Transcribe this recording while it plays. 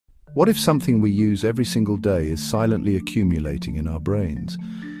What if something we use every single day is silently accumulating in our brains?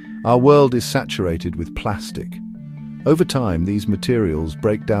 Our world is saturated with plastic. Over time, these materials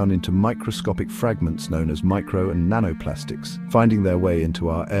break down into microscopic fragments known as micro and nanoplastics, finding their way into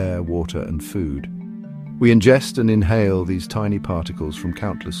our air, water, and food. We ingest and inhale these tiny particles from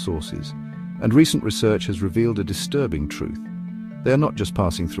countless sources, and recent research has revealed a disturbing truth. They are not just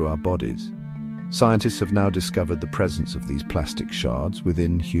passing through our bodies. Scientists have now discovered the presence of these plastic shards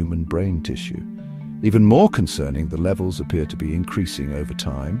within human brain tissue. Even more concerning, the levels appear to be increasing over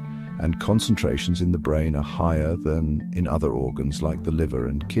time, and concentrations in the brain are higher than in other organs like the liver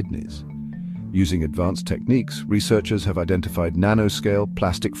and kidneys. Using advanced techniques, researchers have identified nanoscale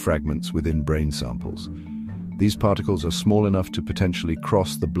plastic fragments within brain samples. These particles are small enough to potentially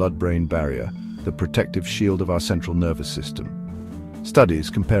cross the blood-brain barrier, the protective shield of our central nervous system. Studies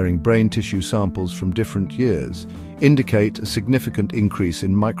comparing brain tissue samples from different years indicate a significant increase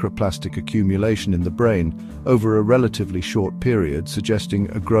in microplastic accumulation in the brain over a relatively short period, suggesting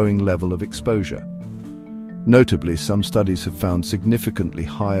a growing level of exposure. Notably, some studies have found significantly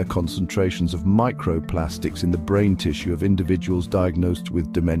higher concentrations of microplastics in the brain tissue of individuals diagnosed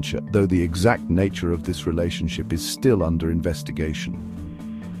with dementia, though the exact nature of this relationship is still under investigation.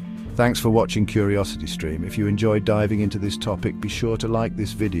 Thanks for watching CuriosityStream. If you enjoyed diving into this topic, be sure to like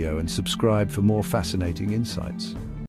this video and subscribe for more fascinating insights.